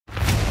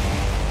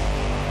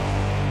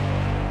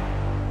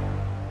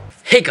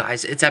Hey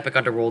guys, it's Epic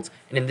Underworlds,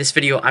 and in this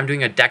video I'm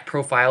doing a deck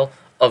profile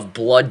of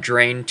Blood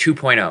Drain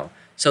 2.0.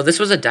 So this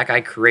was a deck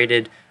I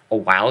created a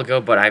while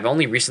ago, but I've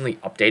only recently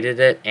updated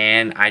it,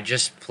 and I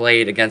just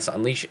played against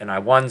Unleash and I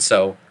won,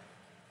 so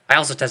I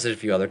also tested a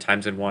few other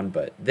times and won,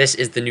 but this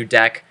is the new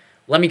deck.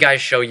 Let me guys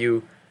show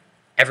you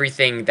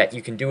everything that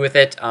you can do with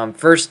it.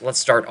 First, let's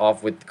start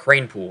off with the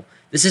Crane Pool.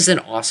 This is an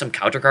awesome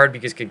counter card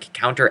because it can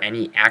counter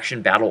any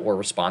action, battle, or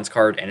response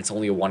card, and it's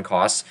only a 1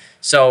 cost.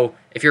 So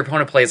if your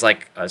opponent plays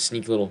like a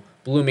sneaky little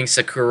Blooming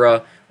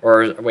Sakura,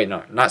 or wait,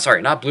 no,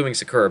 not Blooming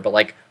Sakura, but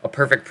like a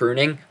Perfect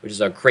Pruning, which is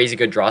a crazy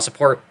good draw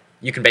support,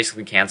 you can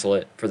basically cancel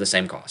it for the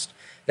same cost.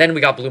 Then we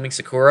got Blooming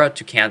Sakura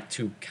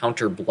to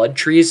counter Blood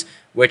Trees,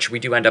 which we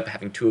do end up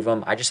having 2 of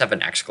them. I just have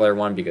an X-Glare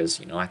one because,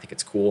 you know, I think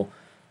it's cool.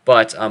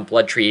 But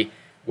Blood Tree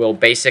will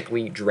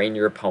basically drain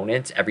your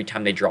opponent every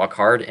time they draw a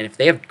card, and if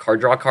they have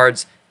card draw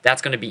cards,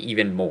 that's going to be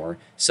even more.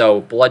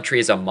 So Blood Tree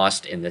is a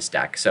must in this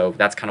deck, so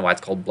that's kind of why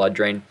it's called Blood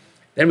Drain.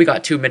 Then we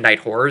got 2 Midnight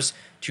Horrors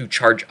to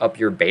charge up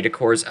your Beta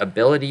Core's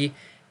ability,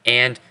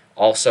 and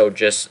also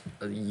just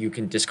you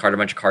can discard a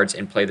bunch of cards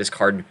and play this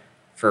card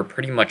for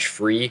pretty much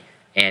free,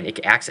 and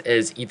it acts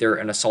as either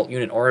an assault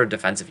unit or a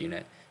defensive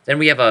unit. Then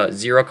we have a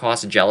 0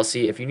 cost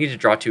Jealousy. If you need to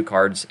draw 2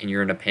 cards and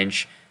you're in a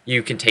pinch,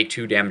 you can take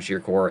 2 damage to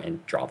your core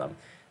and draw them.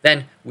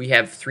 Then we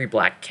have 3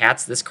 Black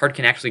Cats. This card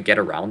can actually get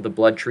around the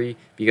Blood Tree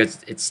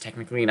because it's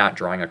technically not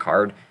drawing a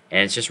card,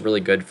 and it's just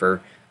really good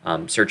for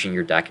searching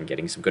your deck and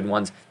getting some good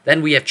ones.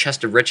 Then we have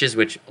Chest of Riches,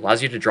 which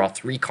allows you to draw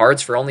 3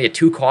 cards for only a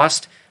 2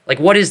 cost. Like,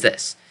 what is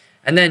this?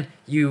 And then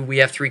we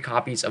have 3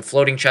 copies of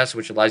Floating Chest,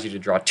 which allows you to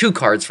draw 2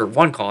 cards for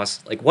 1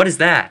 cost. Like, what is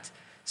that?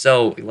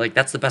 So, like,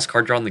 that's the best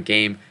card draw in the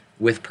game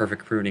with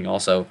Perfect Pruning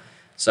also.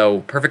 So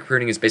Perfect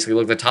Pruning is basically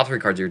look at the top 3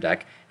 cards of your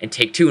deck and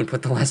take 2 and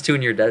put the last 2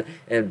 in your dead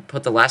and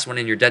put the last one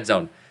in your dead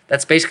zone.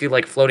 That's basically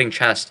like Floating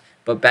Chest,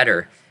 but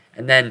better.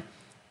 And then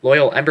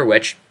Loyal Ember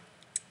Witch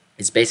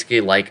is basically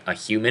like a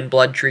human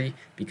Blood Tree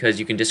because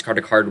you can discard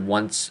a card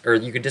once, or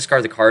you can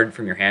discard the card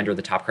from your hand or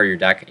the top card of your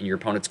deck, and your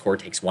opponent's core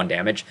takes 1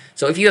 damage.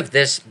 So if you have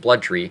this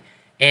Blood Tree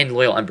and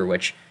Loyal Ember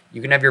Witch,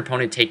 you can have your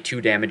opponent take 2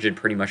 damage in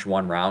pretty much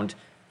 1 round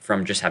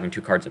from just having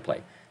 2 cards in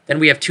play. Then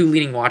we have 2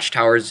 Leaning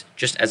Watchtowers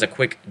just as a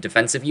quick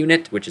defensive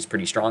unit, which is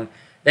pretty strong.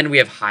 Then we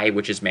have High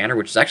Witch's Manor,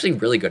 which is actually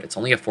really good. It's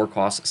only a 4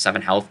 cost,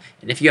 7 health,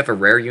 and if you have a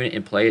rare unit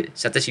in play,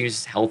 set this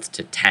unit's health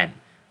to 10,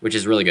 which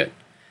is really good.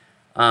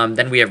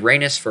 Then we have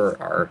Rhaenys for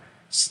our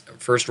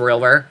first Royal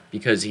Rare,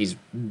 because he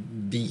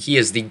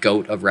is the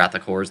GOAT of Wrath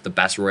of CORES, the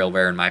best Royal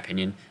Rare in my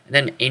opinion. And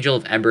then Angel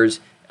of Embers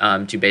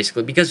to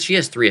basically, because she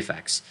has 3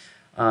 effects.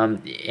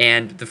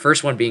 And the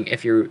first one being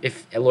if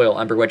a Loyal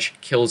Ember Witch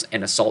kills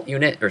an assault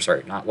unit, or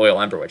sorry, not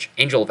Loyal Ember Witch,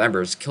 Angel of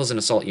Embers kills an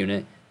assault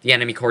unit, the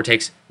enemy core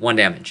takes 1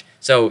 damage.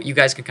 So you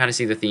guys can kind of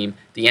see the theme,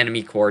 the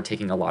enemy core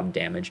taking a lot of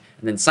damage.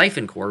 And then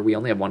Siphon Core, we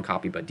only have 1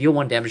 copy, but deal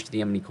 1 damage to the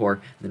enemy core,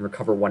 and then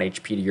recover 1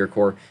 HP to your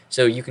core.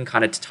 So you can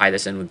kind of tie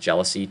this in with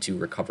Jealousy to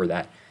recover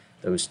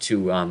those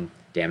 2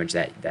 damage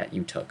that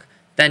you took.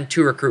 Then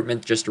 2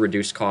 Recruitment just to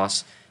reduce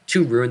costs.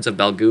 2 Ruins of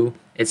Belgu.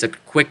 It's a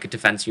quick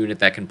defense unit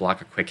that can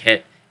block a quick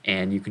hit,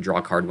 and you can draw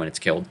a card when it's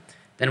killed.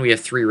 Then we have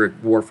 3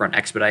 Warfront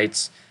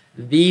Expedites.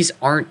 These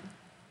aren't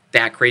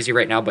that crazy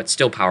right now, but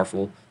still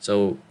powerful.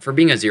 So for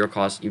being a 0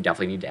 cost, you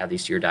definitely need to add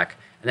these to your deck.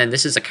 And then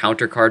this is a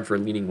counter card for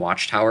Leaning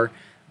Watchtower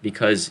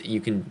because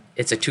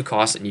it's a 2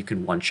 cost and you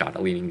can one-shot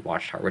a Leaning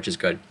Watchtower, which is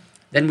good.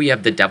 Then we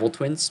have the Devil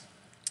Twins,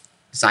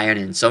 Zion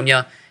and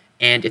Sonya.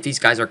 And if these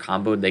guys are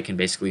comboed, they can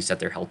basically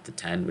set their health to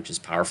 10, which is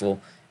powerful.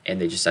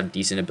 And they just have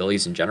decent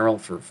abilities in general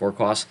for 4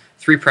 costs.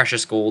 3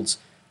 Precious Golds.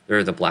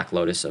 They're the Black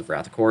Lotus of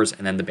Wrath of CORES,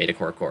 and then the Beta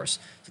Core of CORES.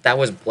 So that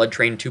was Blood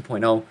Drain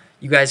 2.0.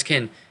 You guys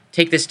can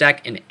take this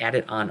deck and add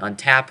it on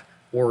Untap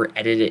or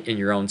edit it in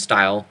your own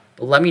style.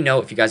 But let me know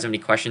if you guys have any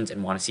questions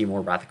and want to see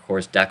more Wrath of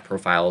CORES deck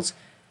profiles.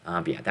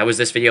 But yeah, that was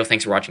this video.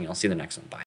 Thanks for watching. I'll see you in the next one. Bye.